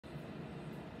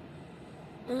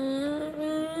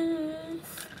Mm-mm.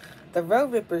 The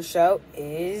Road Ripper Show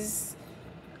is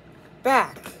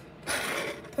back.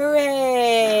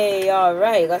 Hooray!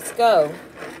 Alright, let's go.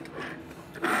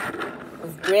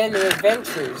 With brand new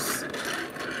adventures.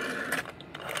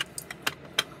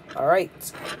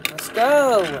 Alright, let's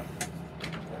go.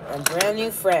 And brand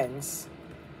new friends.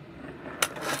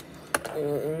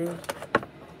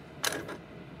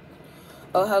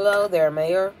 Oh, hello there,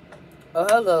 Mayor. Oh,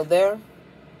 hello there.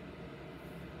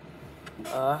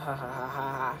 Ha ha ha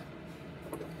ha.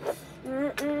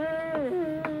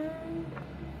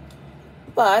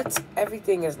 But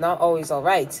everything is not always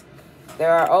alright.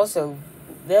 There are also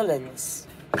villains.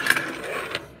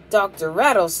 Dr.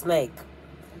 Rattlesnake.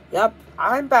 Yup,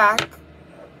 I'm back.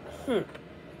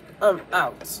 I'm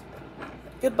out.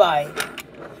 Goodbye.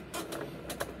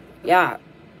 Yeah.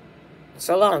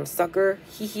 So long, sucker.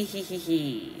 Hee hee hee hee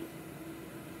hee.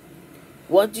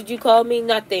 What did you call me?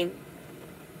 Nothing.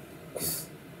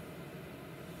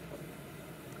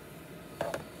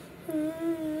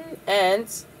 And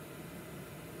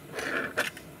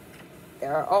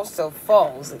there are also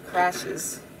falls and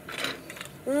crashes.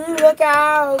 Look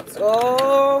out!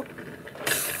 Oh!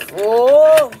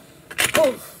 Oh!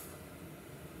 Oof.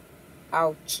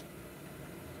 Ouch.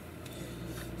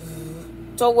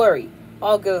 Don't worry,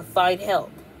 I'll go find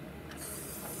help.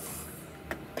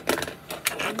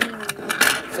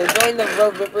 So join the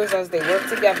Road Rippers as they work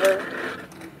together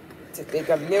to think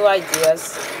of new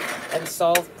ideas and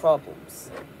solve problems.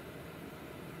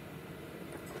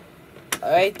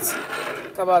 Alright?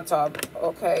 Come on, Tom.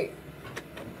 Okay.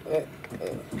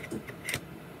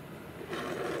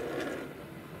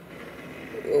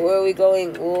 Where are we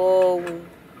going? Whoa.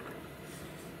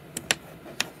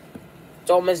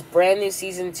 Don't miss brand new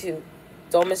season 2.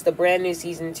 Don't miss the brand new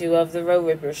season 2 of the Road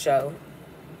Ripper Show.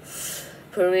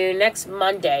 Premiere next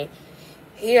Monday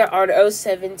here on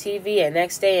 07 TV and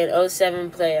next day in 07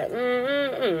 Player.